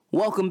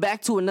Welcome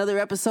back to another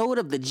episode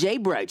of the Jay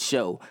Bright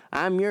Show.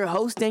 I'm your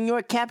host and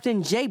your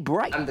captain, Jay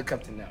Bright. I'm the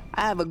captain now.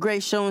 I have a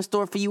great show in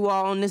store for you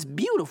all on this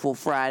beautiful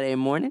Friday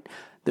morning.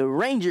 The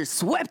Rangers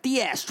swept the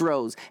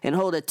Astros and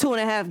hold a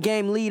 2.5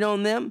 game lead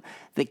on them.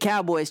 The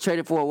Cowboys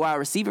traded for a wide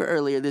receiver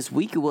earlier this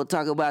week, and we'll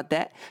talk about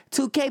that.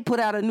 2K put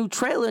out a new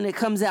trailer, and it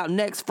comes out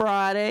next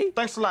Friday.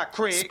 Thanks a lot,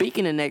 Craig.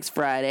 Speaking of next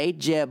Friday,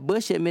 Jeb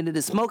Bush admitted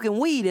to smoking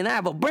weed, and I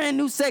have a brand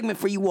new segment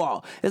for you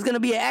all. It's going to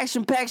be an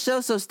action-packed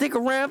show, so stick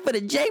around for the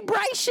Jay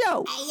Bright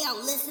Show. Hey, yo,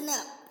 listen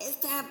up. It's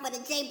time for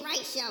the Jay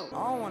Bright Show.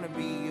 I don't want to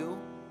be you.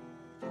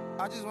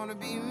 I just want to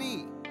be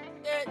me.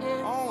 I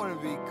don't want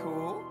to be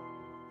cool.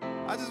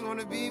 I just want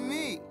to be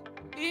me.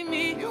 Be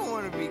me. You don't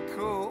want to be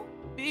cool.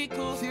 Be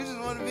cool. You just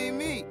want to be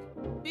me.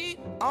 Be.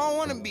 I don't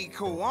want to be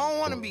cool. I don't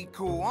want to be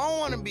cool. I don't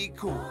want to be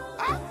cool.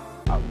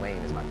 Wayne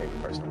is my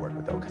favorite person to work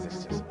with, though, because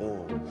it's just,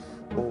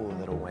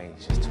 Little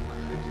Wayne's just too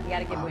good. You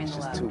gotta give Wayne It's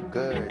the just love. too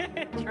good.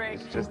 Drake,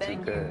 It's just too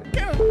thank good.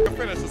 Can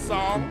finish the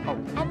song?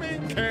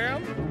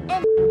 Cam,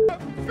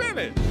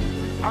 finish.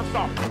 I'm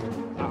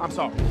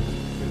sorry.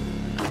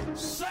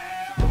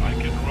 I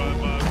can ride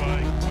my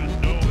bike with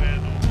no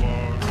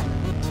handlebars,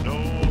 no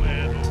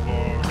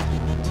handlebars.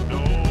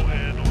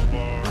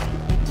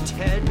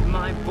 Ted,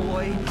 my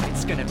boy,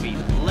 it's gonna be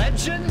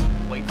legend.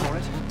 Wait for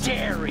it.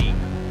 Dairy.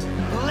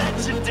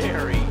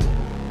 Legendary.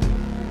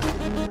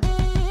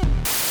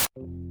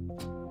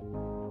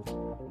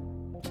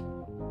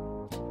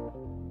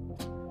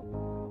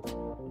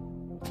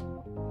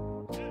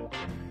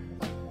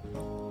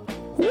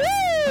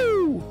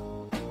 Woo!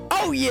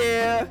 Oh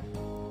yeah!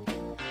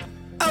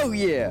 Oh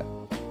yeah!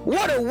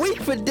 What a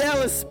week for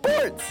Dallas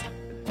sports!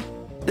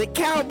 The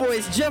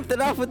Cowboys jumped it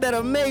off with that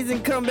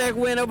amazing comeback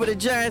win over the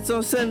Giants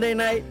on Sunday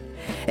night.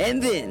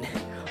 And then,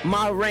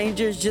 my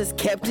Rangers just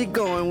kept it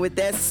going with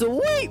that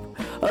sweep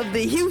of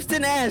the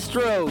Houston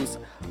Astros.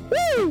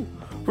 Woo!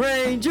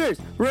 Rangers!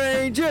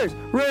 Rangers!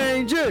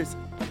 Rangers!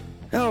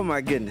 Oh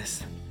my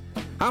goodness.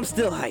 I'm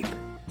still hype.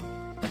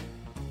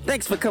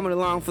 Thanks for coming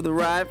along for the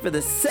ride for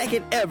the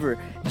second ever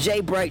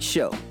Jay Bright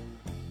Show.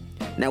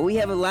 Now we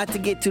have a lot to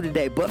get to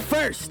today, but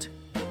first,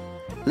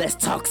 let's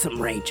talk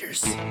some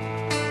Rangers. In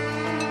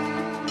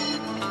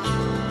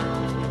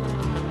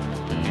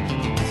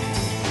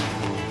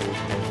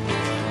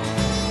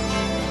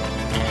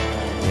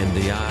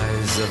the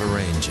eyes of a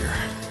ranger,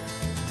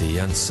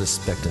 the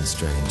unsuspecting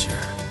stranger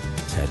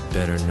had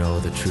better know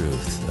the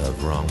truth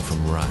of wrong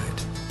from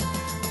right.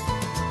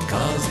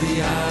 'Cause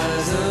the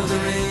eyes of the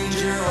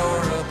ranger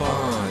are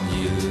upon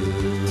you.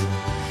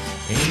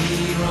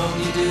 Any wrong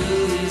you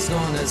do, he's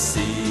gonna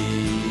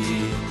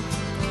see.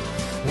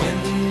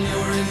 When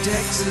you're in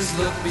Texas,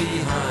 look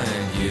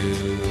behind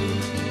you.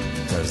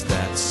 'Cause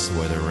that's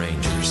where the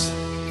ranger's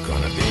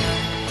gonna be.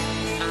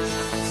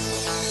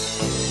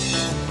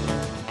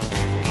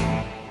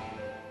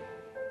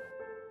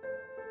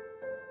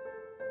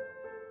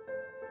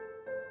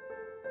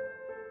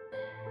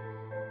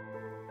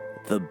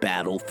 The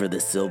battle for the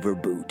silver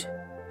boot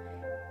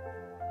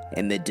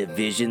and the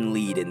division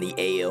lead in the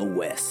AL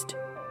West.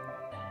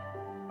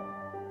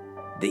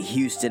 The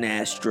Houston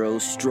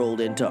Astros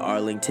strolled into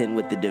Arlington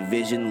with the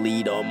division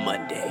lead on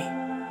Monday.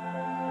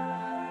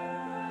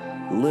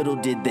 Little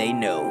did they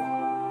know,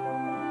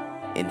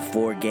 in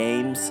 4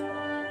 games,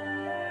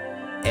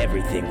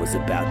 everything was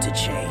about to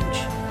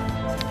change.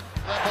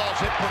 That ball's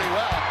hit pretty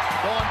well.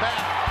 Going back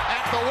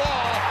at the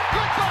wall.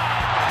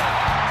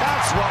 Goodbye!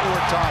 That's what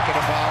we're talking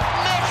about.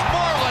 Mitch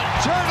Moreland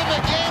turning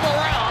the game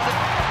around.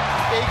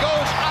 He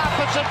goes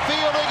opposite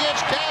field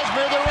against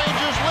Kazmir. The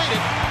Rangers lead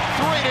it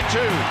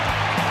 3-2.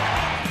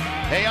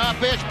 Hey, on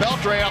pitch,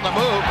 Beltre on the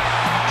move.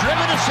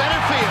 Driven to center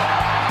field.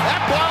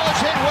 That ball is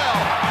hit well.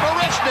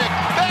 Marishnik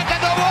back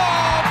at the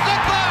wall.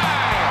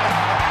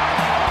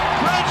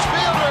 Goodbye! Prince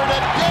Fielder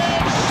to dead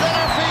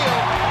center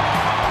field.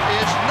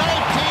 His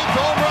 19th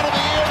home run of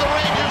the year. The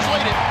Rangers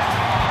lead it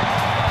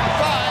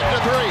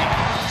 5-3.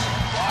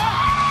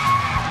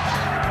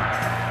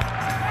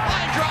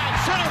 Line drive,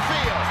 center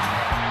field.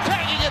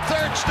 Tagging at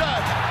third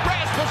stud.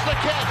 Rasmus the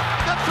catch.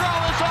 The throw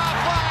is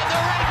offline. The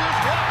Rangers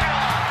walk it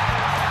off.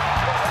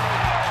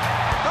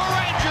 The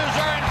Rangers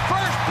are in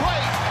first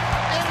place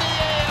in the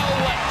AL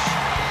West.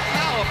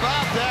 How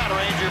about that,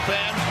 Ranger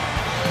fans?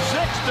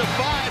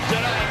 6-5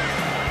 tonight.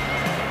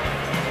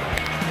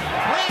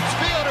 Prince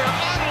Fielder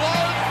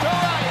unloads to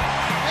right.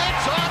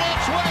 It's on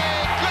its way.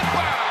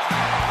 Goodbye.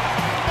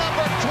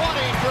 Number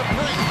 20 for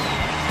Prince.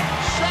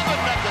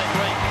 7-0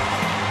 Rangers.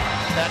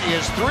 That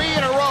is 3 in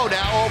a row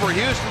now over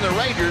Houston. The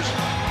Rangers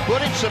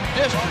putting some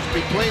distance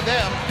between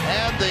them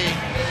and the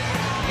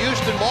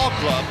Houston Ball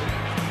Club.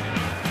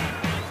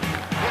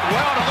 Hit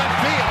well to left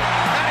field.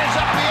 That is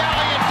up the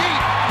alley and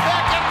deep.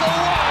 Back at the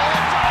wall.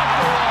 It's off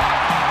the wall.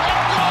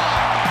 It's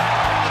gone.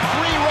 A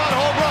 3-run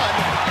home run.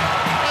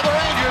 And the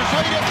Rangers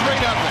lead at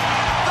 3-0.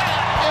 That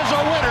is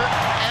a winner.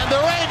 And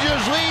the Rangers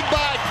lead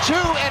by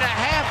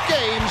 2.5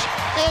 games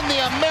in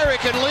the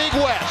American League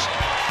West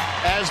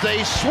as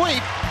they sweep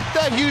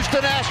the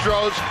Houston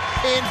Astros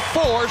in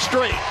 4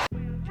 straight.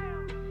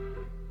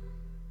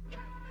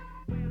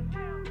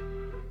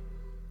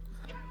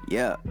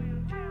 Yeah.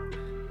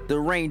 The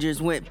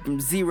Rangers went from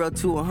 0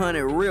 to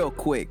 100 real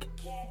quick.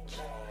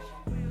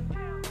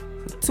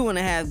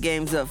 2.5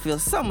 games up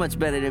feels so much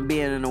better than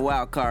being in a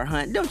wild card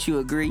hunt. Don't you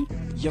agree?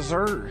 Yes,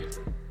 sir.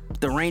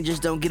 The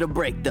Rangers don't get a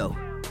break, though.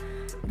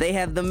 They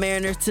have the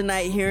Mariners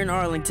tonight here in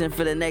Arlington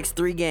for the next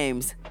 3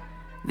 games.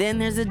 Then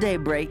there's a day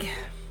break.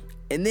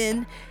 And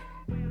then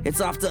it's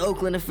off to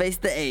Oakland to face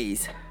the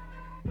A's.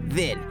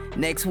 Then,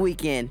 next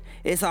weekend,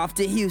 it's off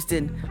to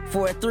Houston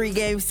for a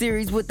 3-game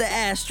series with the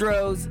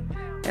Astros.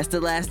 That's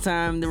the last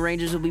time the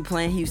Rangers will be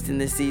playing Houston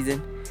this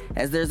season,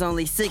 as there's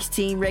only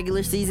 16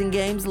 regular season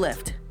games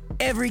left.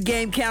 Every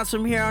game counts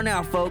from here on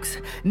out, folks.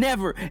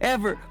 Never,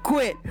 ever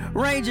quit.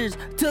 Rangers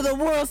to the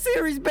World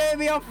Series,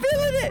 baby. I'm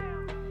feeling it.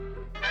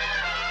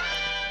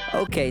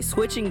 Okay,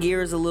 switching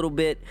gears a little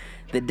bit.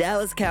 The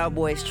Dallas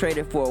Cowboys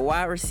traded for a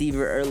wide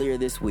receiver earlier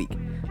this week,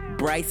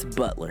 Bryce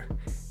Butler.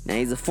 Now,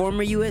 he's a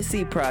former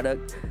USC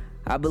product.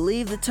 I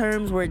believe the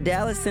terms were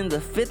Dallas sends a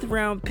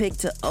 5th-round pick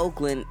to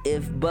Oakland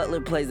if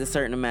Butler plays a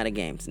certain amount of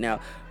games. Now,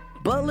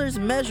 Butler's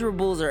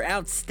measurables are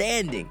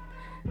outstanding.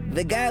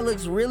 The guy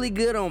looks really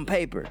good on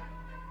paper.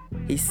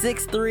 He's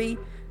 6'3",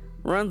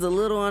 runs a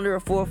little under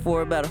a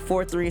 4'4", about a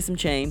 4'3" and some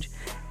change.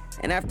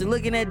 And after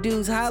looking at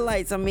dude's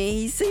highlights, I mean,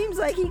 he seems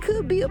like he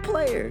could be a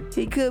player.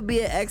 He could be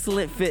an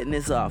excellent fit in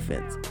this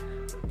offense.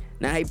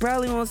 Now, he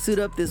probably won't suit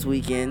up this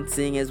weekend,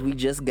 seeing as we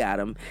just got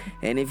him.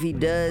 And if he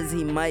does,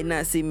 he might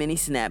not see many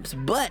snaps.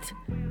 But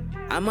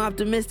I'm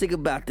optimistic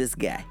about this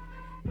guy.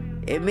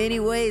 In many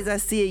ways, I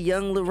see a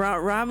young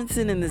Laurent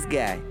Robinson in this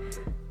guy.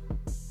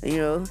 You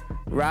know,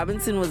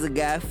 Robinson was a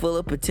guy full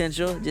of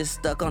potential, just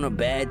stuck on a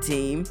bad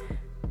team.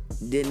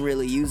 Didn't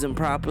really use him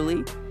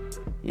properly.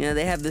 You know,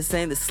 they have the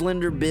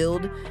slender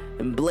build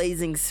and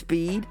blazing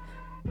speed.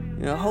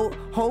 You know,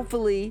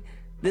 hopefully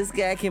this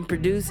guy can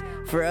produce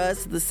for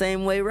us the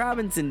same way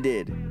Robinson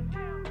did.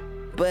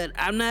 But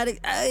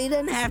he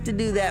doesn't have to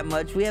do that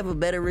much. We have a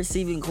better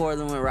receiving core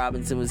than when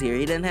Robinson was here.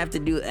 He doesn't have to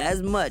do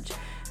as much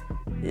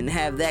and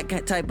have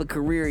that type of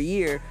career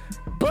year.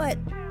 But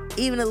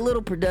even a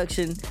little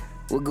production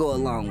will go a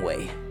long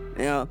way.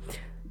 You know,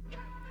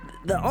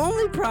 the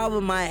only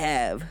problem I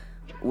have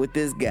with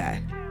this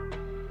guy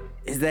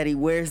is that he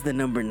wears the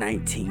number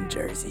 19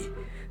 jersey.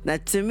 Now,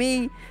 to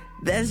me,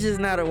 that's just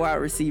not a wide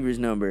receiver's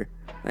number.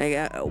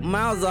 Like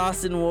Miles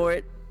Austin wore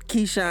it,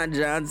 Keyshawn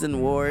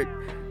Johnson wore it.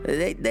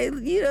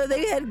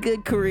 They had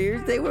good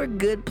careers. They were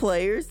good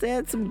players. They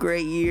had some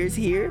great years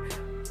here.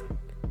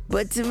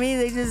 But to me,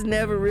 they just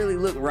never really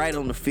look right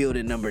on the field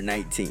at number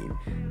 19.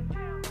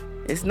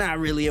 It's not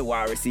really a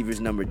wide receiver's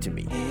number to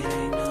me. It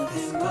ain't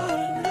nothing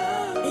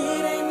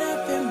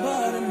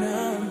but a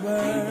number.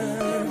 It ain't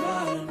nothing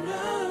but a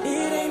number.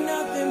 It ain't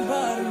nothing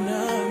but a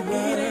number.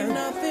 It ain't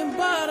nothing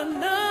but a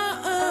number.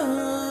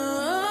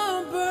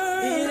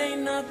 It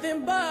ain't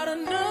nothing but a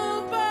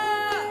number.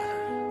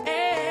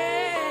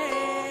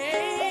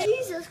 Hey.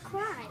 Jesus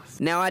Christ.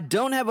 Now, I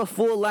don't have a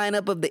full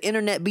lineup of the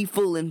internet be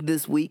fooling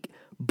this week,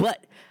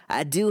 but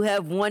I do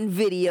have one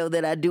video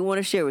that I do want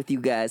to share with you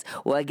guys.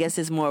 Well, I guess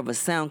it's more of a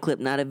sound clip,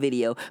 not a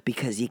video,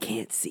 because you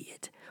can't see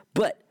it.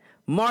 But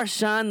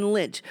Marshawn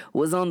Lynch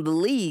was on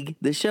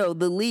the show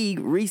The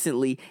League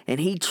recently, and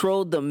he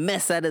trolled the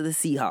mess out of the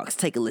Seahawks.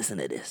 Take a listen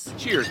to this.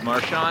 Cheers,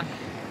 Marshawn.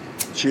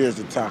 Cheers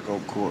to Taco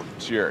Corp.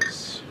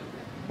 Cheers.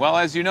 Well,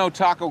 as you know,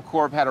 Taco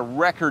Corp had a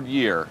record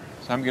year,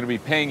 so I'm going to be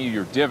paying you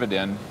your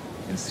dividend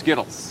in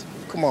Skittles.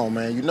 Come on,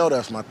 man. You know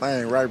that's my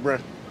thing, right,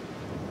 bruh?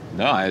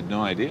 No, I had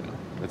no idea.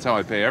 That's how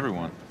I pay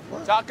everyone.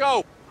 What?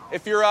 Taco,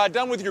 if you're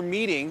done with your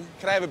meeting,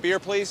 can I have a beer,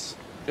 please?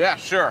 Yeah,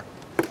 sure.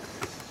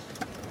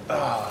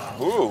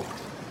 Ooh,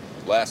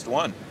 last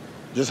one.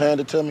 Just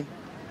hand it to me,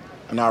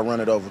 and I'll run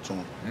it over to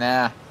him.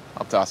 Nah,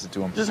 I'll toss it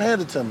to him. Just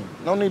hand it to me.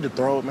 No need to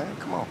throw it, man.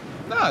 Come on.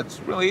 No, it's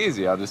really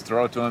easy. I'll just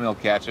throw it to him. He'll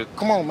catch it.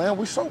 Come on, man.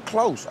 We're so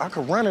close. I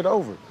could run it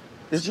over.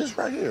 It's just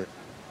right here.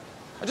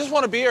 I just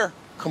want a beer.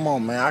 Come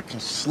on, man. I can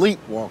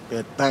sleepwalk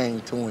that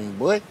thing to him,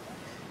 boy.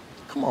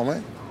 Come on,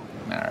 man.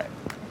 All right.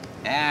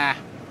 I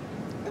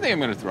think I'm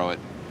gonna throw it.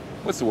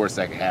 What's the worst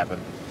that could happen?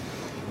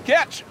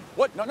 Catch!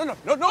 What? No,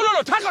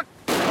 Taco!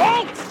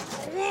 Oh!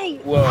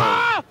 Whoa.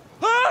 Ah!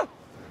 Ah!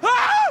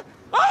 Ah!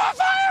 Oh,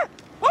 fire!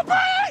 Oh,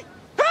 fire!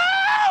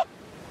 Help!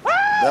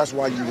 Ah! That's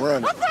why you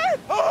run. Oh, fire!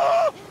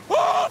 Oh!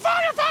 Oh,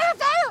 fire!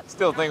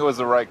 Still think it was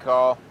the right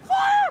call.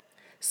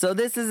 So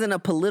this isn't a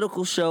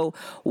political show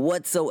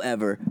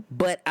whatsoever,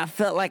 but I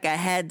felt like I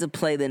had to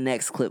play the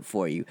next clip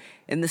for you.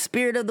 In the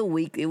spirit of the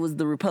week, it was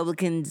the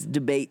Republicans'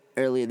 debate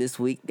earlier this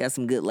week. Got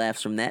some good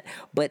laughs from that.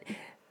 But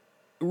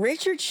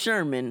Richard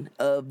Sherman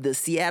of the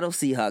Seattle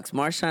Seahawks,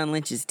 Marshawn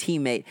Lynch's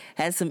teammate,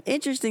 had some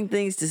interesting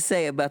things to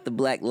say about the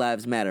Black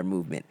Lives Matter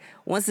movement.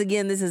 Once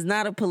again, this is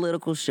not a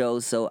political show,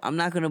 so I'm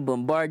not going to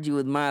bombard you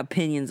with my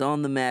opinions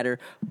on the matter,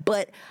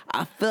 but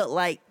I felt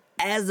like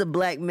as a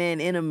black man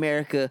in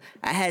America,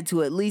 I had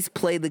to at least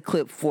play the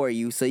clip for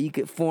you so you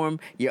could form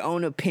your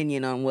own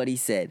opinion on what he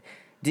said.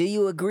 Do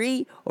you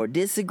agree or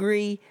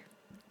disagree?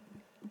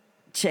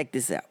 Check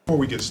this out. Before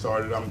we get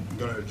started, I'm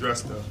going to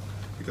address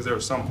because there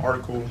was some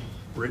article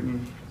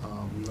written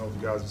you know if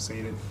you guys have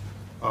seen it.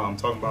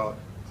 Talking about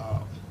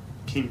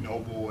King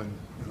Noble and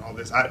all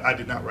this. I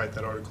did not write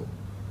that article.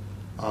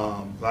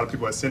 A lot of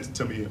people had sent it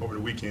to me over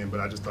the weekend, but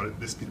I just thought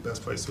this would be the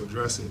best place to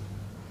address it.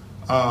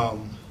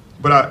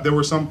 But there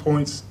were some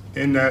points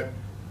in that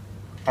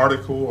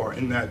article or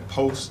in that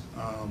post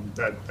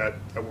that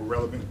were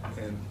relevant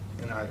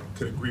and I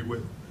could agree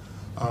with.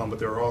 But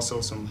there are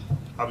also some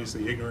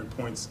obviously ignorant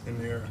points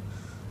in there.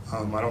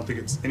 I don't think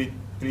it's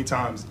any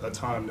time's a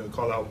time to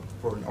call out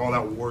for an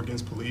all-out war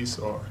against police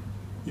or,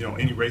 you know,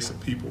 any race of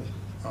people.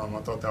 I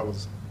thought that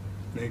was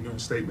an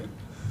ignorant statement.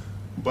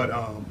 But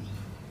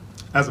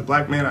as a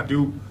black man, I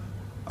do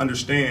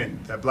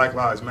understand that Black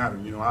Lives Matter.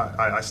 You know,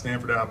 I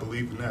stand for that. I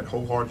believe in that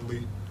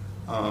wholeheartedly.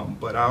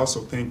 But I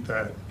also think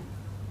that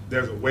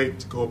there's a way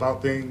to go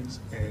about things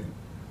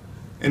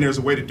and there's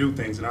a way to do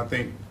things. And I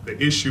think the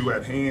issue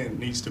at hand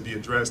needs to be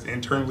addressed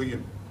internally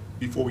and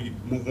before we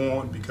move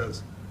on,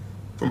 because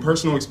from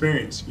personal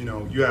experience, you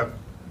know, you have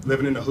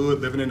living in the hood,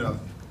 living in the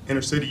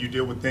inner city, you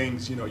deal with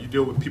things, you know, you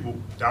deal with people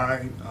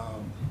dying,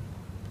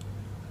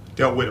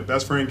 dealt with a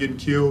best friend getting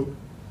killed,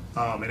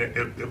 and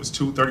it was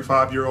two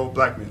 35-year-old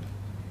black men,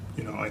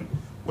 you know, and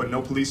wasn't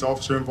no police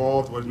officer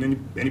involved, wasn't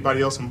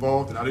anybody else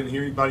involved, and I didn't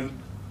hear anybody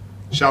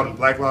shouting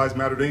Black Lives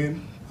Matter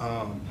then.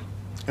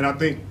 And I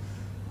think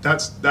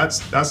that's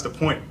the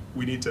point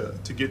we need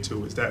to get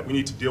to, is that we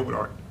need to deal with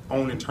our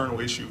own internal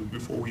issues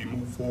before we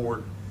move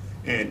forward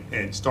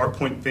and start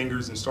pointing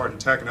fingers and start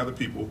attacking other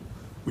people.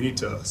 We need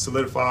to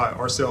solidify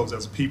ourselves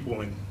as a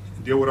people and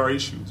deal with our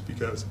issues,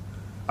 because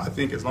I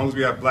think as long as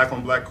we have black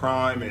on black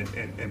crime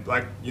and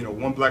black, you know,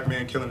 one black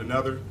man killing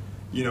another,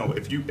 you know,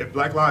 if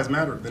Black Lives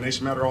Matter, then they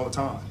should matter all the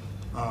time.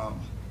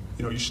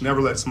 You know, you should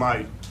never let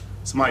somebody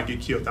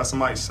get killed. That's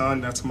somebody's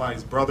son, that's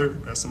somebody's brother,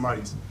 that's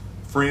somebody's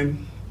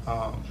friend.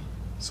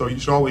 So you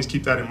should always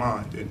keep that in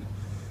mind.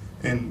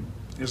 And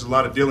there's a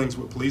lot of dealings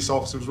with police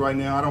officers right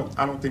now.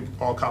 I don't think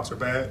all cops are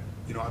bad.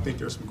 You know, I think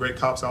there's some great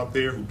cops out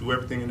there who do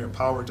everything in their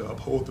power to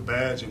uphold the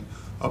badge and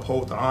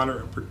uphold the honor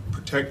and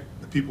protect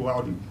the people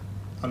out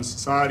in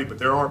society. But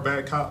there are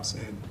bad cops,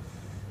 and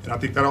I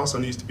think that also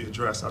needs to be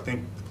addressed. I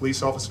think the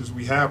police officers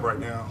we have right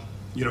now,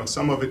 you know,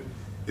 some of it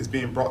is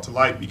being brought to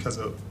light because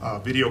of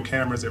video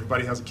cameras.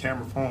 Everybody has a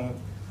camera phone.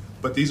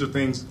 But these are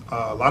things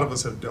a lot of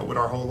us have dealt with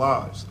our whole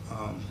lives.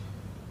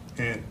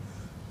 And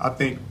I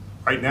think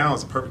right now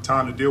is the perfect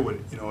time to deal with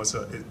it. You know, it's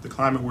the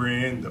climate we're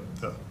in,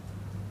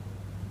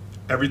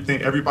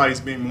 everybody's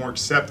being more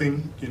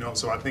accepting, you know,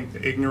 so I think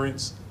the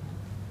ignorance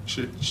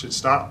should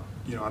stop.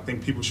 You know, I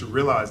think people should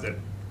realize that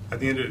at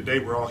the end of the day,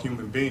 we're all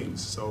human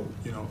beings. So,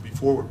 you know,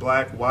 before we're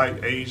black,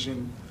 white,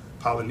 Asian,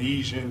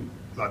 Polynesian,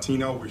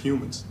 Latino, we're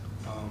humans.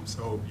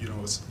 So, you know,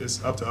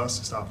 it's up to us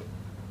to stop it.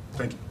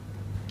 Thank you.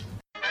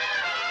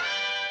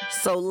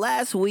 So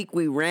last week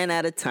we ran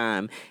out of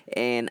time,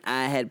 and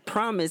I had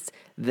promised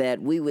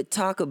that we would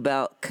talk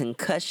about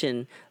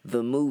Concussion,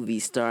 the movie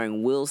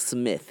starring Will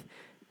Smith.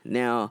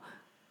 Now,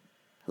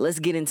 let's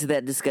get into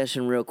that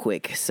discussion real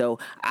quick. So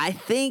I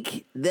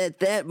think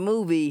that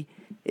movie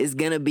is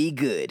going to be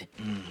good.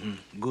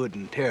 Mm-hmm. Good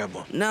and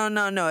terrible. No.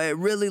 It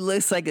really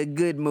looks like a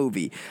good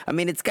movie. I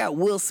mean, it's got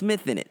Will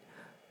Smith in it.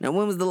 Now,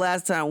 when was the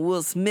last time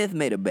Will Smith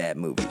made a bad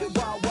movie?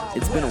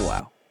 It's been a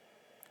while.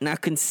 Now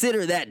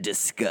consider that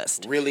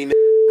disgust. Really?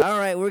 All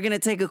right, we're going to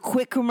take a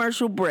quick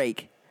commercial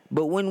break.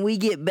 But when we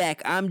get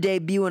back, I'm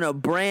debuting a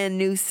brand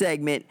new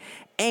segment.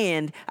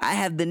 And I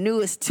have the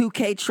newest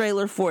 2K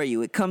trailer for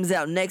you. It comes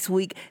out next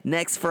week,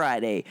 next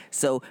Friday.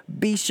 So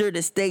be sure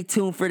to stay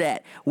tuned for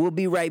that. We'll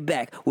be right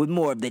back with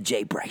more of The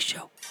Jay Bryce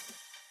Show.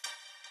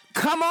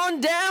 Come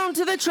on down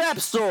to the trap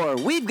store.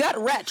 We've got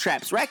rat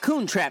traps,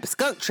 raccoon traps,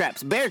 skunk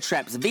traps, bear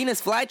traps,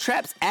 Venus fly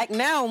traps. Act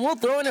now and we'll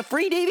throw in a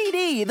free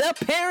DVD,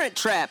 The Parent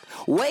Trap.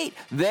 Wait,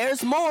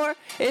 there's more.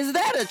 Is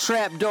that a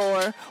trap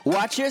door?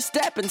 Watch your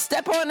step and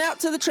step on out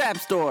to the trap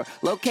store.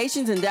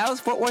 Locations in Dallas,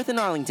 Fort Worth, and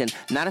Arlington.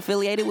 Not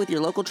affiliated with your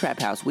local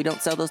trap house. We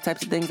don't sell those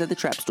types of things at the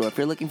trap store. If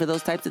you're looking for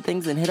those types of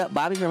things, then hit up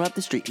Bobby from up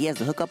the street. He has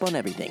the hookup on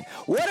everything.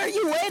 What are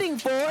you waiting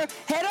for?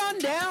 Head on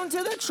down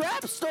to the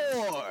trap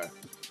store.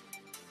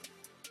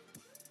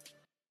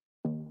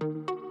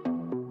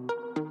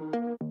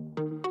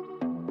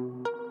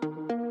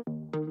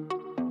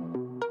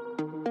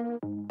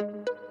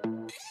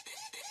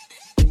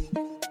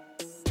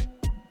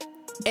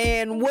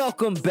 And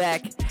welcome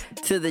back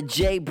to the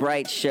Jay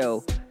Bryce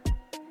Show.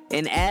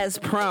 And as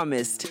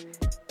promised,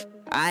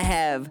 I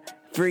have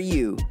for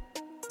you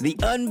the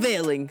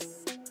unveiling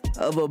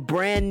of a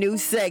brand new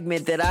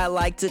segment that I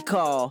like to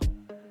call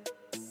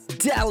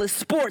Dallas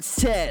Sports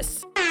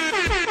Test.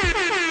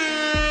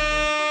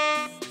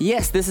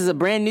 Yes, this is a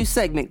brand new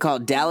segment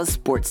called Dallas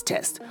Sports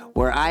Test,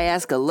 where I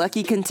ask a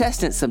lucky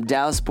contestant some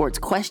Dallas sports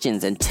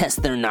questions and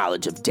test their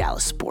knowledge of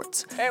Dallas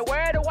sports. Hey,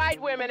 where are the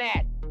white women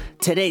at?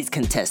 Today's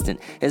contestant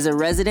is a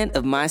resident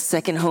of my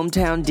second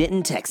hometown,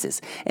 Denton,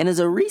 Texas, and is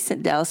a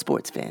recent Dallas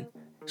sports fan.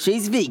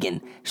 She's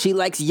vegan. She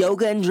likes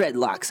yoga and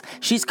dreadlocks.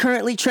 She's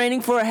currently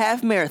training for a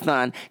half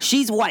marathon.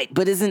 She's white,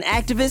 but is an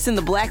activist in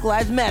the Black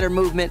Lives Matter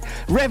movement,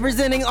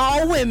 representing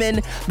all women,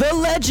 the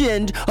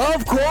legend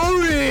of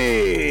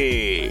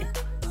Corey.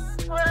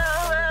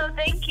 Hello,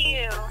 thank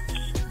you.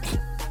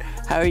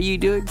 How are you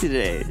doing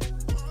today?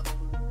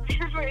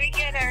 Pretty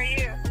good, how are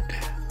you?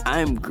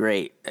 I'm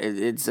great.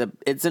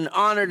 It's an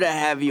honor to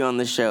have you on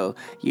the show.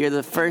 You're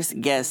the first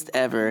guest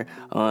ever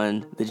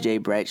on the Jay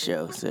Bright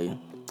Show, so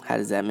how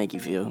does that make you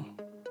feel?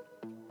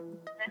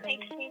 That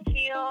makes me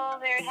feel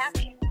very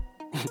happy.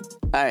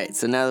 All right,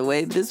 so now the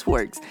way this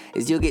works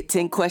is you'll get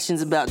 10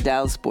 questions about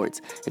Dallas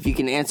sports. If you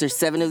can answer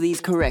 7 of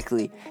these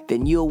correctly,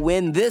 then you'll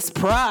win this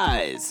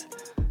prize.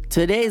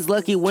 Today's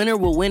lucky winner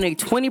will win a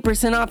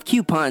 20% off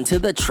coupon to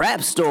the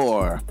Trap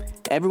Store.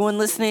 Everyone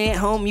listening at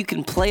home, you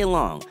can play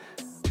along.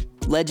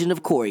 Legend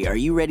of Corey, are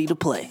you ready to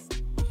play?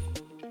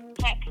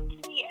 Heck,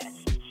 yes.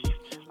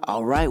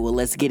 All right, well,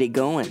 let's get it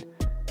going.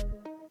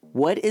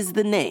 What is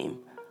the name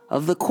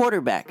of the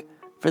quarterback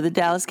for the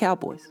Dallas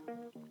Cowboys?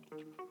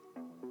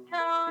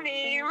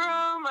 Tony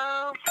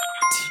Romo.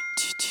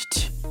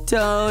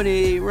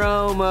 Tony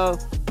Romo.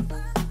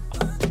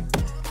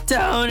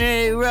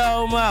 Tony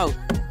Romo.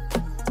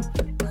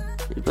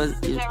 Is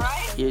that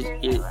right?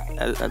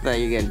 I thought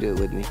you were going to do it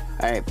with me.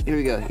 All right, here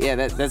we go. Yeah,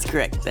 that's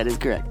correct. That is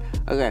correct.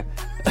 Okay.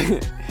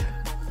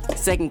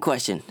 Second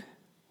question.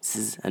 This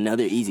is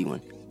another easy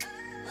one.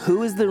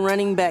 Who is the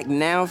running back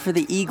now for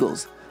the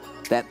Eagles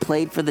that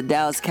played for the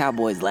Dallas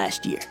Cowboys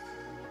last year?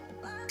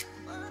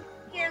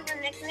 He has a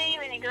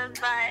nickname and he goes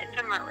by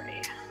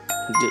DeMurray.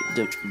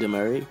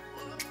 DeMurray?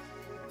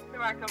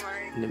 DeMarco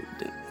Murray.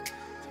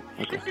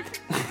 Okay.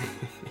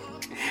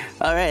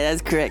 All right,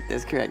 that's correct.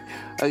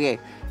 Okay,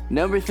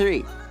 number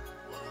 3.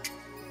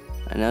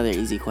 Another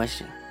easy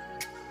question.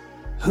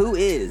 Who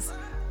is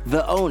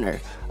the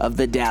owner of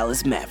the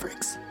Dallas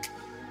Mavericks?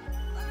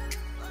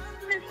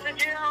 Mr.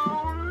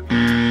 Jones.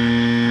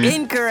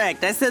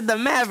 Incorrect. I said the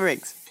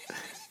Mavericks. Oh,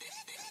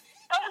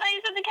 I thought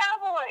you said the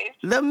Cowboys.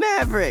 The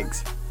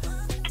Mavericks.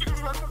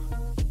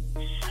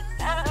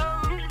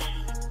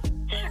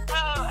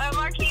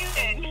 Mark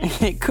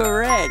Cuban.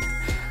 Correct.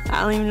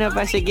 I don't even know if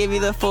I should give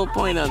you the full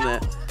point on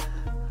that.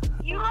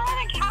 You were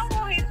on a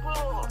Cowboys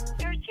rule.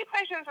 There's 2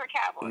 questions for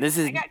Cowboys.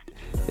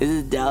 This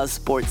is Dallas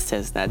sports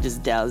test, not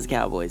just Dallas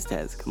Cowboys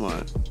test. Come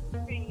on.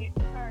 Sorry.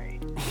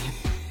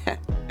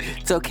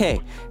 It's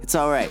okay. It's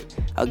all right.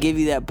 I'll give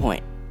you that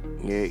point.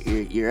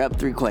 You're up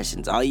 3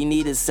 questions. All you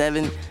need is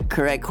 7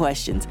 correct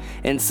questions,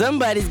 and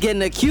somebody's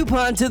getting a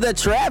coupon to the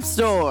Trap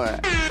Store. All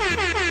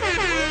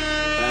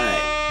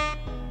right.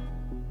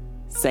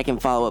 Second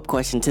follow-up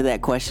question to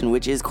that question,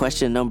 which is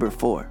question number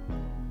 4.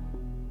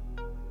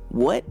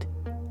 What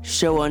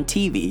show on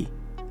TV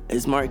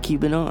is Mark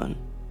Cuban on?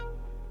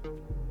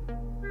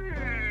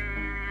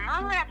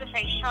 I'm gonna have to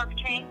say Shark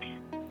Tank.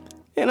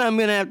 And I'm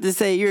gonna have to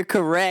say you're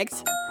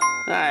correct.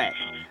 All right.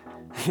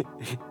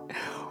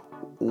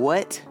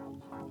 What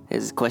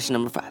is question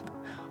number 5?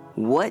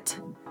 What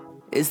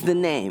is the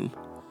name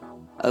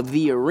of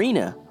the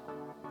arena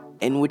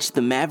in which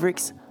the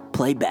Mavericks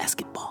play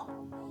basketball?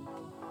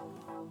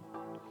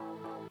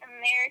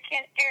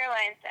 American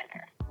Airlines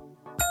Center.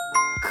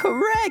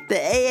 Correct, the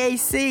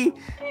AAC.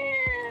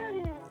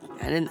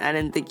 I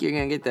didn't think you were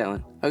gonna get that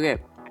one. Okay.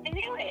 I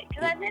knew it,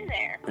 because I've been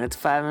there. That's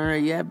 5 in a row.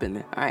 You have been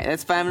there. All right,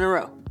 that's 5 in a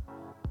row.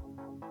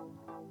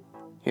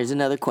 Here's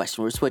another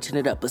question. We're switching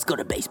it up. Let's go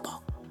to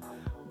baseball.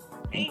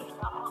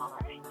 Baseball.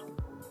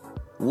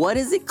 What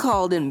is it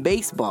called in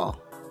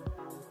baseball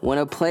when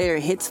a player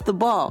hits the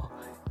ball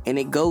and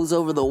it goes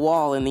over the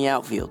wall in the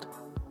outfield?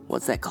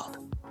 What's that called?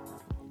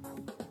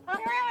 Home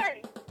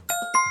run.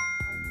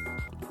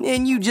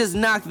 And you just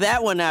knocked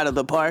that one out of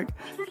the park.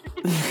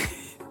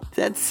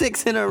 That's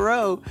 6 in a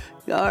row.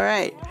 All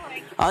right.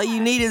 All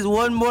you need is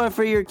one more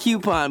for your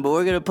coupon, but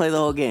we're going to play the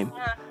whole game.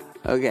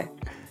 Okay.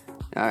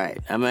 All right.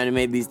 I might have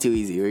made these too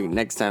easy.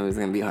 Next time it's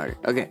going to be harder.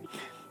 Okay.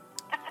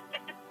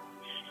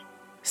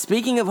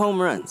 Speaking of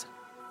home runs,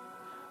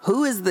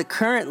 who is the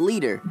current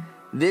leader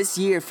this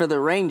year for the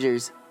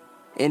Rangers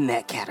in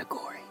that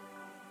category?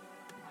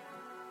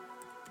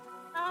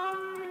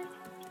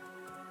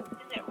 Is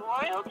it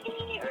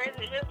royalty or is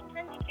it just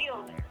Prince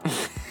Fielder?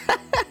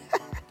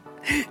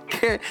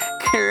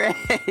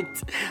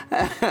 Correct.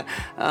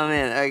 Oh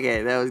man,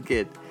 okay, that was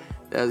good.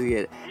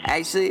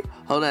 Actually,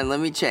 hold on, let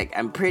me check.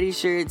 I'm pretty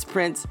sure it's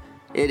Prince.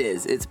 It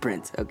is, it's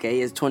Prince, okay? He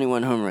has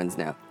 21 home runs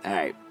now. All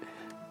right.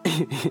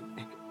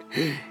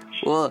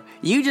 Well,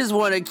 you just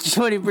won a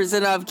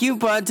 20% off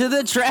coupon to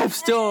the Trap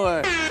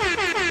Store.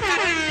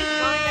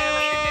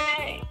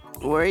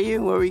 Where are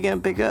you? What were you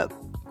gonna pick up?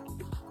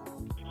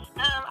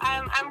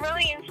 I'm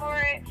really in for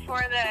it for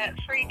the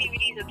free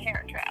DVDs of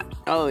Terror Trap.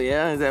 Oh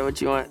yeah, is that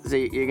what you want? So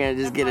you're gonna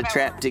just get a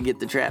trap to get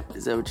the trap?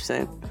 Is that what you're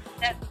saying?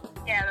 That's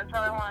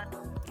all I want.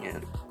 Yeah.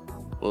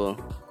 Well,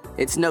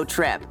 it's no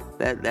trap.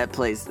 That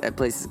place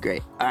is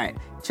great. All right,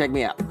 check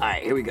me out. All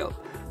right, here we go.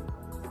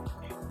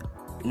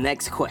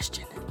 Next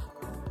question.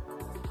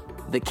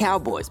 The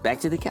Cowboys. Back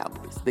to the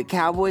Cowboys. The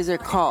Cowboys are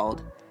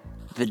called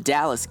the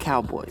Dallas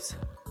Cowboys.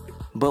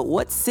 But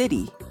what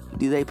city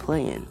do they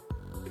play in?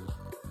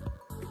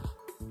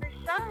 For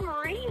some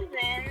reason,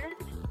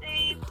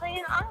 they play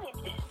in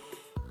Arlington.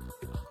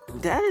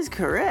 That is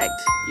correct.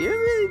 You're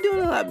really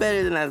doing a lot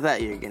better than I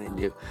thought you were gonna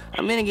do.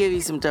 I'm gonna give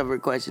you some tougher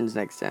questions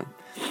next time.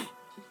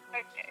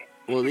 Okay.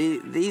 Well,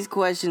 these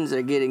questions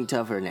are getting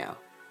tougher now.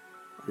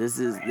 This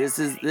is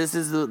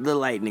the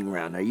lightning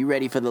round. Are you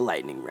ready for the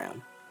lightning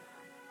round?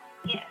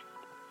 Yes.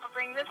 I'll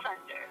bring the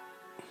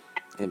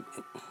thunder.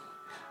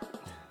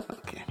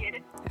 Okay. Get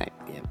it?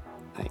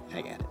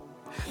 I got it.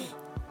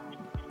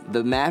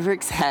 The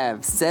Mavericks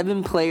have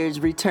 7 players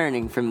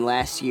returning from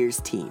last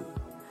year's team.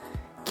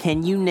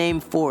 Can you name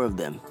 4 of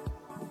them?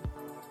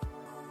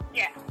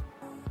 Yeah.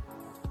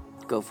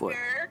 Go for it.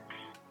 Dirk,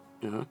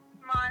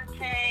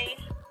 Monte,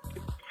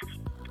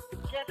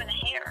 Devin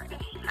Harris.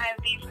 I have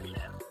beef with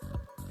him.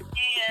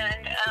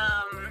 And,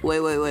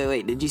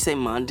 Wait. Did you say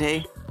Monte?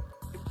 Is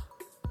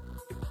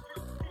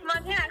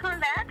Monte not coming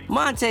back?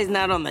 Monte's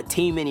not on the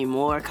team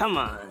anymore. Come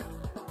on.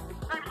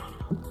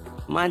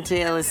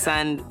 Monte Ellis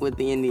signed with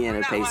the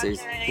Indiana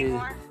Pacers.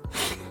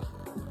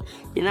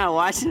 You're not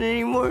watching it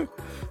anymore?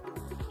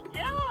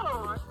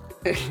 No.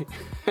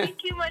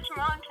 Too much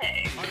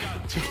Monte.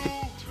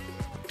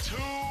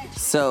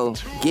 So,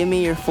 give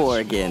me your 4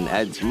 again.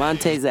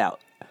 Monte's out.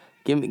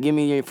 Give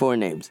me your 4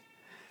 names.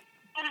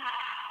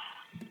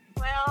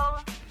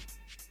 Well,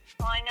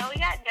 I know we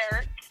got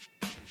Dirk,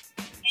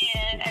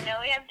 and I know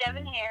we have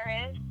Devin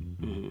Harris.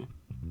 Mm-hmm.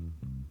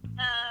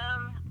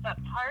 But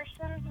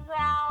Parsons is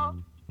out,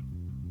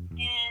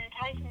 and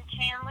Tyson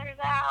Chandler's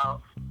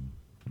out.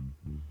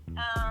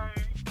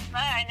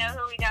 But I know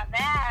who we got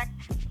back.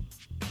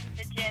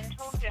 The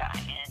Gentle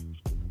Giant.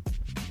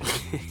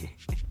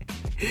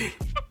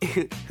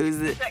 Who's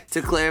the?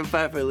 To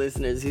clarify for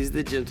listeners, who's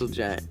the Gentle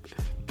Giant?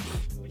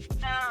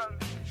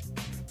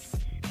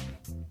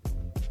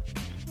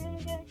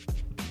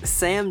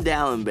 Sam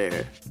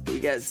Dallenberg. We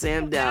got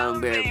Sam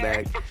Dallenberg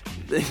back,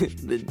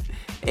 the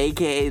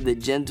AKA the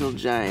Gentle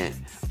Giant.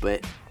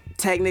 But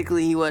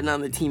technically, he wasn't on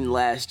the team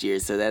last year,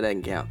 so that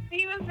doesn't count.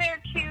 He was there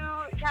 2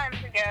 times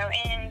ago,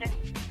 and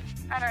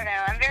I don't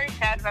know. I'm very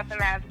sad about the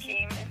Mavs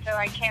team, and so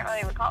I can't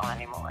really recall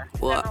anymore.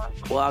 Well,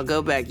 I'll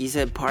go back. You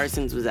said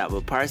Parsons was out,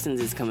 but Parsons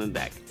is coming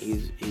back.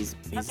 He's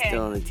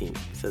still on the team,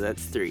 so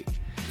that's 3.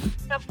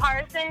 So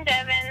Parsons,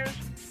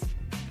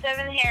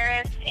 Devin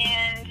Harris,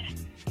 and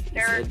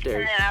Dirk, and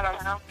then I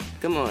don't know.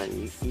 Come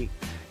on, you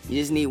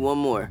just need one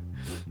more.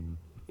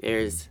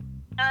 There's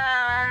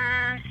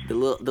the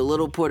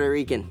little Puerto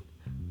Rican,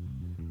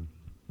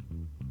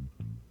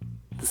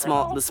 the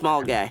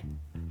small guy.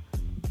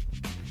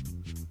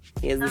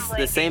 He has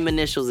the same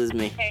initials as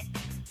me. Okay.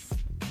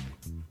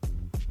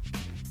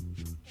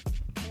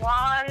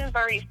 Juan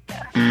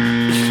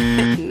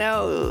Barista.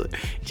 No,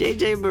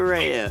 JJ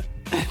Barea.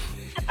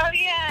 Oh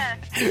yeah.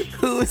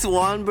 Who is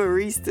Juan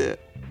Barista?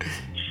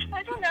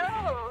 I don't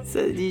know.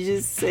 So you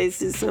just say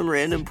some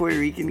random Puerto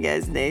Rican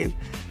guy's name?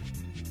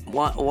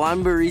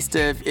 Juan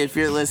Barista, if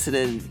you're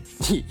listening,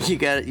 you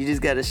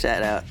just got a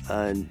shout out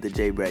on the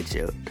Jay Bright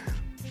Show.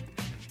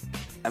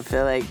 I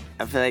feel like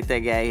that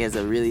guy has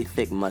a really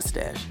thick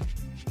mustache.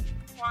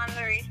 Juan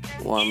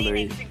Barista. Juan He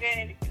Barista. makes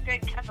a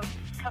good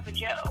cup of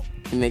Joe.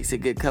 He makes a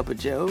good cup of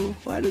Joe?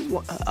 Why does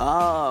one?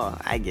 Oh,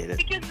 I get it.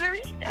 Because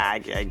barista. I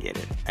get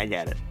it. I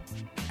got it.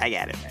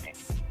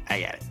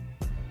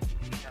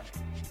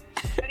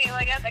 Okay, well,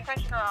 I got that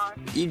question wrong.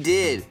 You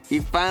did.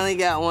 You finally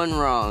got one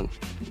wrong.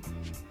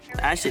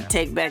 I should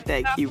take back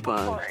that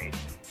coupon.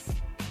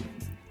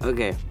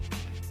 Okay.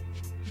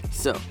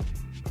 So,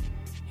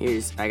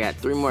 I got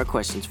 3 more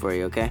questions for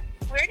you, okay?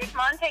 Where did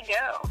Monte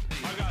go?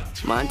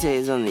 Monte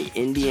is on the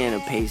Indiana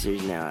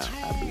Pacers now,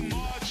 I believe.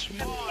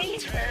 The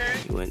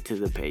Pacers. He went to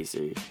the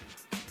Pacers.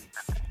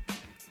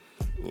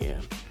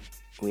 Yeah.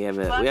 We have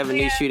a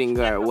new shooting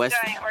guard. We're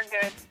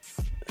good.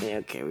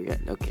 Yeah,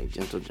 okay,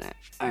 Gentle Giant.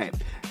 All right.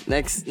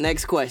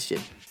 Next question.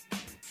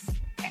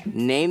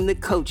 Name the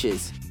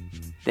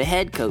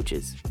head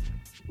coaches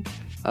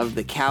of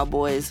the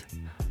Cowboys,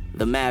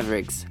 the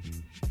Mavericks,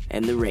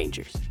 and the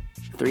Rangers.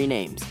 3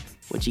 names.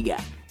 What you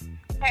got?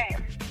 Okay.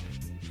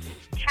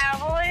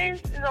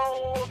 Cowboys is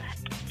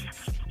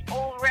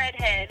old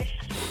redhead,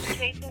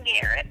 Jason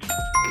Garrett.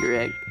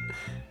 Correct.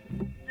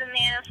 The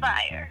Man of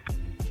Fire.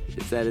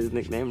 Is that his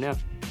nickname now?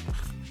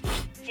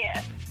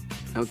 Yes.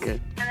 Okay.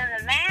 And then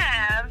the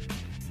Mavs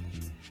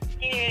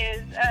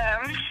is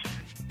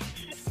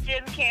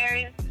Jim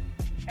Carrey's.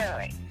 Oh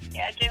wait,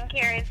 yeah, Jim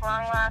Carrey's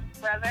long lost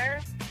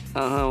brother.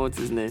 What's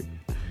his name?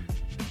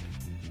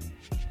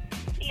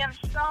 See, I'm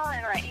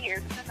stalling right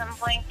here because I'm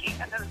blanking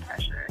under the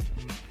pressure.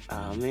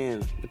 Oh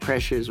man, the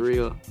pressure is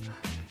real.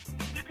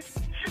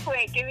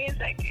 Wait, give me a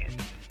second.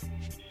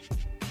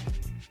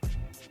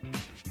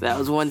 That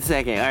was 1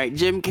 second. All right,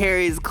 Jim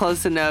Carrey is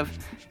close enough.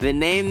 The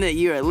name that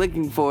you are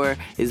looking for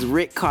is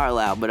Rick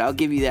Carlisle, but I'll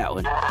give you that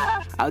one.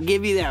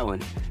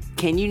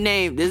 Can you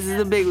name, this is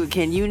a big one,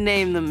 can you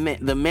name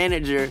the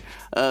manager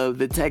of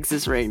the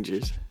Texas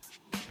Rangers?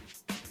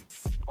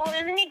 Well,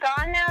 isn't he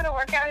gone now to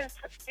work out his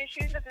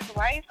issues with his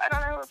wife? I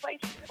don't know who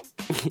replaced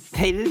him.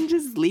 They didn't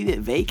just leave it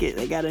vacant.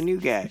 They got a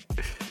new guy.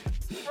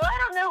 Well, I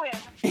don't know him.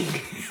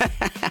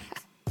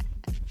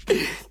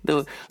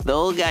 The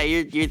old guy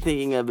you're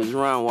thinking of is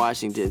Ron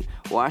Washington.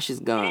 Wash is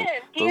gone.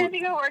 Yes, he had to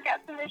go work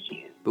out some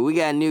issues. But we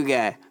got a new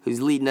guy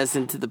who's leading us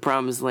into the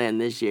promised land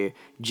this year.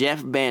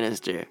 Jeff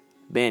Bannister.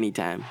 Banny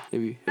time.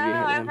 Have you heard of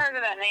him? I've heard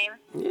of that name.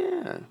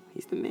 Yeah,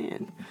 he's the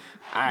man.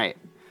 All right.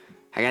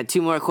 I got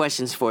 2 more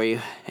questions for you,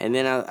 and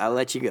then I'll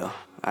let you go.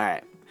 All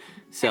right.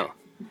 So,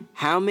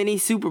 how many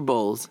Super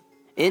Bowls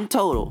in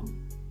total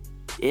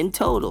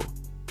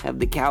have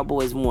the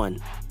Cowboys won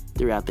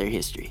throughout their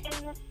history?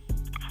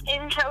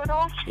 In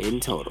total?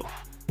 In total.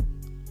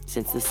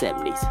 Since the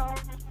 70s.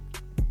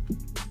 The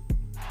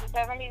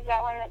 70s,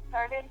 that one that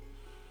started?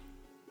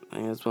 I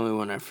think that's when we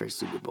won our first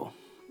Super Bowl.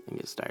 I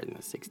think it started in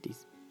the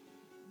 60s.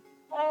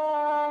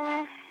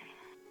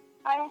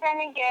 I'm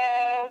gonna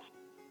guess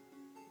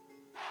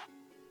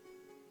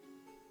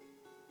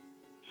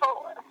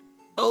 4.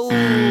 Oh,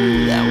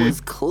 that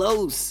was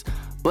close.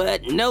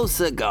 But no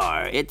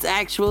cigar. It's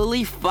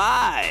actually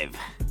 5.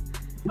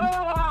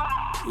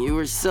 You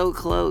were so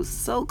close.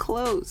 So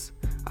close.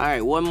 All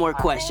right, one more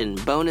question.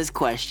 Bonus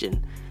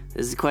question.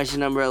 This is question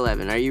number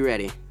 11. Are you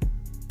ready?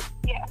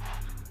 Yeah.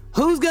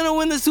 Who's going to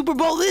win the Super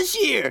Bowl this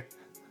year?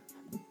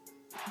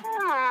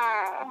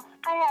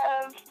 I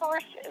have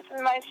sources,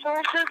 and my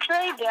sources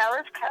say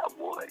Dallas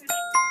Cowboys.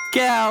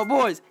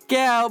 Cowboys,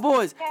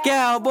 Cowboys,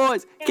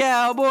 Cowboys,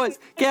 Cowboys,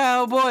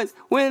 Cowboys,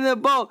 win the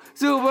bowl,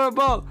 Super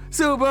Bowl,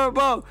 Super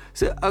Bowl.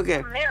 Okay.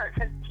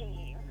 America's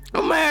team.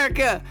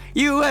 America,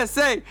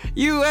 USA,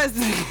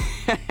 USA.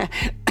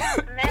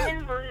 Men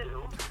in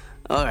blue.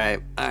 All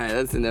right,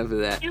 that's enough of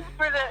that.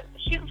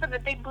 Shooting for the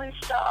big blue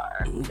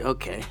star.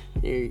 Okay,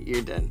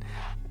 you're done.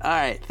 All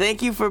right,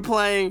 thank you for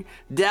playing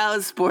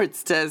Dallas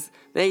Sports Test.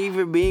 Thank you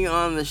for being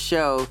on the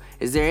show.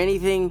 Is there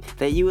anything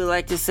that you would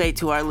like to say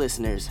to our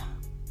listeners?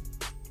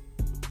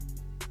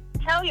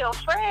 Tell your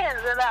friends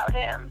about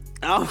him.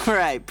 All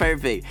right,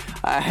 perfect.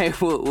 All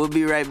right, we'll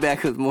be right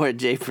back with more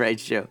Jay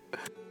Price Show.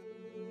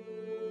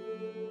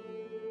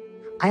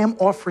 I am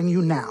offering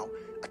you now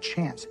a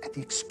chance at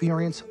the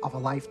experience of a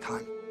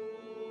lifetime.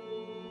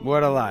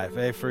 What a life,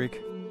 eh,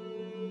 freak?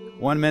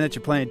 1 minute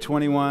you're playing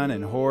 21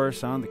 and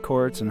horse on the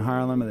courts in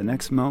Harlem, and the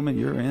next moment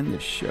you're in the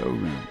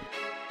showroom.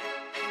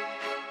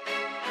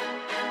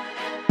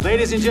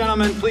 Ladies and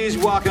gentlemen, please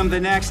welcome the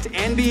next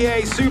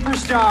NBA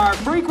superstar,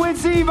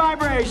 Frequency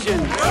Vibration.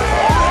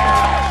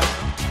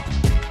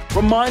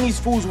 Remind these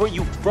fools where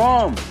you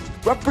from.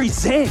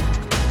 Represent.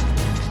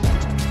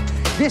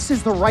 This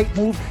is the right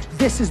move.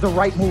 This is the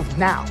right move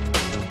now.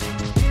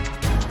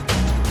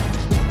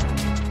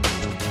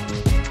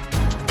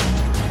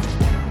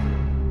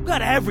 You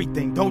got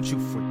everything, don't you,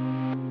 freak?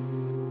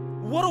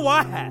 What do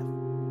I have?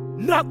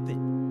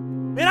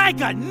 Nothing. And I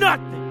got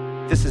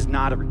nothing. This is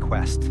not a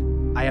request.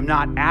 I am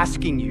not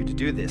asking you to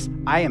do this.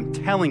 I am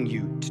telling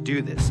you to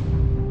do this.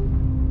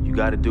 You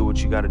gotta do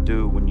what you gotta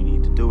do when you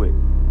need to do it.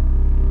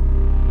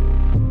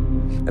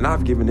 And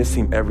I've given this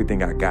team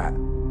everything I got.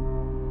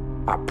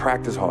 I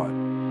practice hard.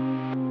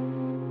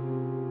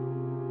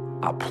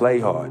 I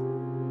play hard.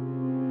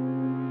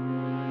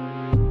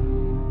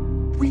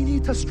 We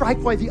need to strike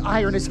while the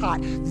iron is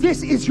hot.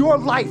 This is your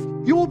life.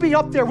 You will be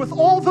up there with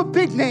all the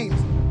big names.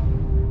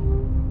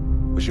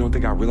 But you don't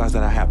think I realize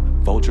that I have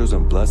vultures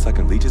and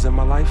blood-sucking leeches in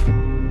my life?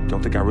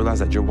 Don't think I realize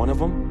that you're one of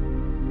them?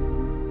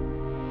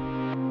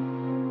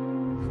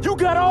 You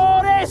got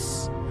all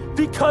this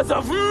because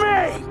of me!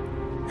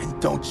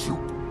 And don't you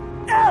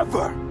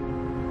ever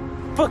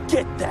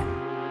forget that.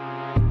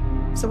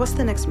 So what's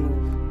the next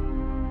move?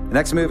 The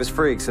next move is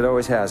Freaks. It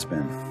always has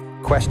been.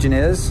 Question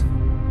is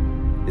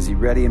he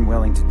ready and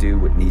willing to do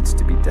what needs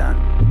to be done?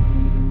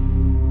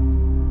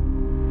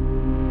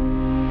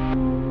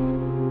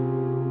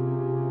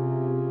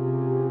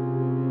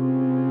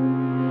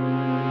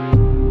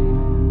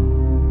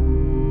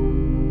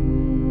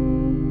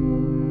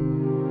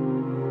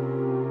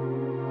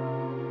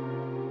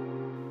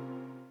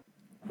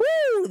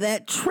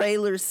 That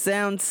trailer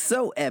sounds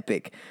so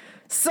epic.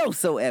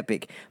 So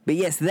epic. But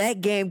yes,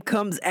 that game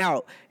comes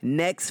out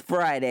next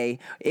Friday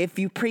if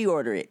you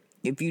pre-order it.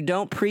 If you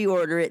don't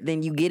pre-order it,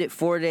 then you get it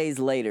 4 days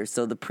later.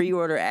 So the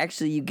pre-order,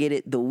 actually, you get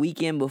it the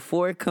weekend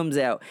before it comes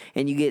out,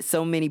 and you get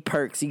so many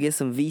perks. You get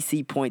some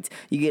VC points.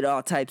 You get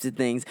all types of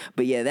things.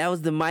 But yeah, that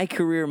was the My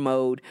Career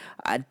mode.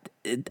 I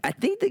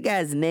think the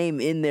guy's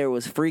name in there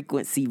was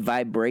Frequency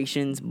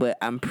Vibrations, but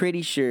I'm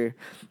pretty sure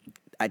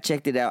I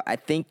checked it out. I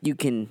think you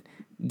can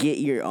get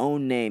your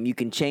own name. You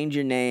can change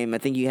your name. I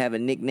think you have a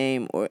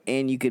nickname,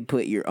 and you could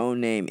put your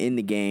own name in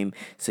the game,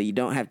 so you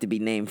don't have to be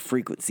named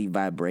Frequency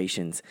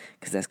Vibrations,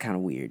 because that's kind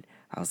of weird.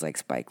 I was like,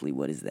 Spike Lee,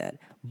 what is that?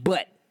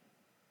 But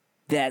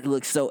that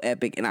looks so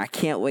epic, and I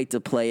can't wait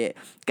to play it.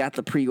 Got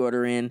the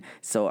pre-order in,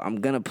 so I'm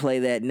going to play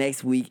that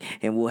next week,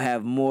 and we'll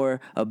have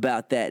more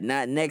about that.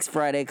 Not next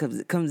Friday, because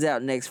it comes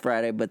out next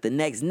Friday, but the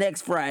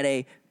next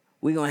Friday,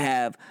 we're going to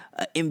have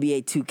an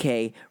NBA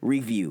 2K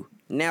review.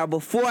 Now,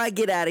 before I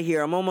get out of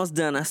here, I'm almost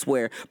done, I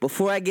swear.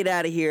 Before I get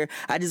out of here,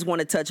 I just want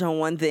to touch on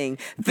one thing.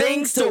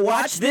 Things to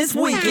watch this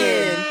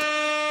weekend.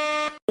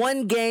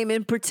 One game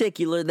in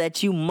particular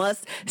that you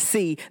must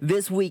see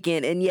this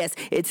weekend, and yes,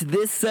 it's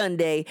this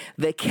Sunday,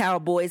 the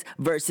Cowboys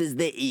versus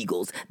the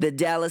Eagles. The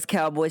Dallas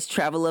Cowboys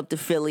travel up to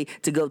Philly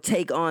to go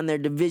take on their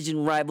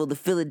division rival, the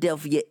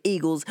Philadelphia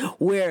Eagles,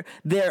 where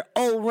their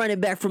old running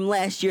back from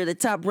last year, the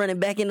top running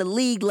back in the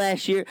league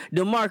last year,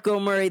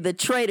 DeMarco Murray, the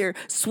traitor,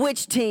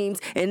 switched teams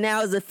and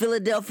now is a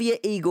Philadelphia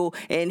Eagle,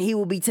 and he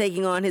will be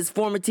taking on his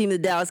former team, the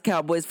Dallas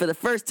Cowboys, for the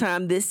first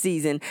time this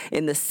season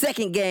in the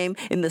second game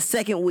in the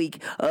second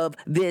week of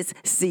this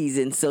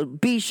season. So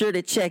be sure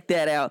to check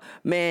that out.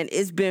 Man,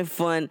 it's been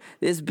fun.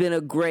 It's been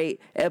a great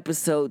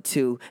episode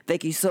too.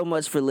 Thank you so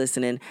much for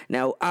listening.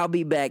 Now, I'll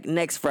be back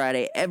next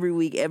Friday. Every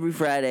week, every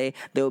Friday,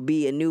 there will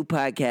be a new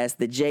podcast,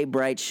 The Jay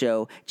Bright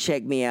Show.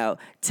 Check me out.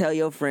 Tell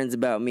your friends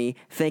about me.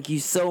 Thank you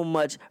so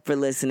much for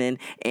listening,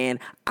 and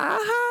I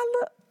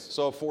holla.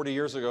 So 40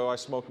 years ago, I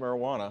smoked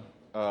marijuana.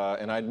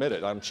 And I admit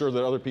it. I'm sure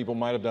that other people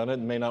might have done it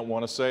and may not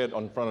want to say it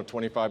in front of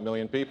 25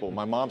 million people.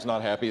 My mom's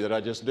not happy that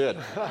I just did.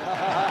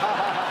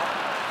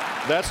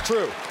 That's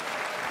true.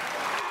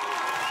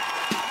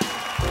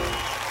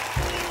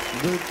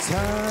 The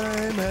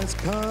time has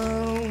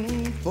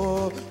come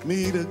for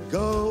me to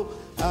go.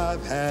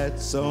 I've had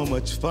so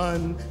much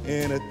fun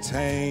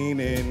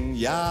entertaining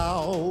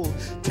y'all.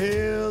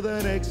 Till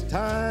the next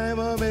time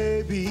or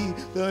maybe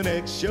the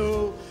next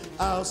show,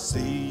 I'll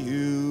see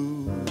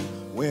you.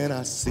 When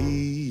I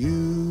see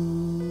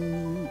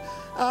you,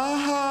 I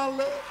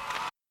holler.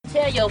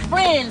 Tell your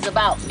friends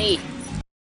about me.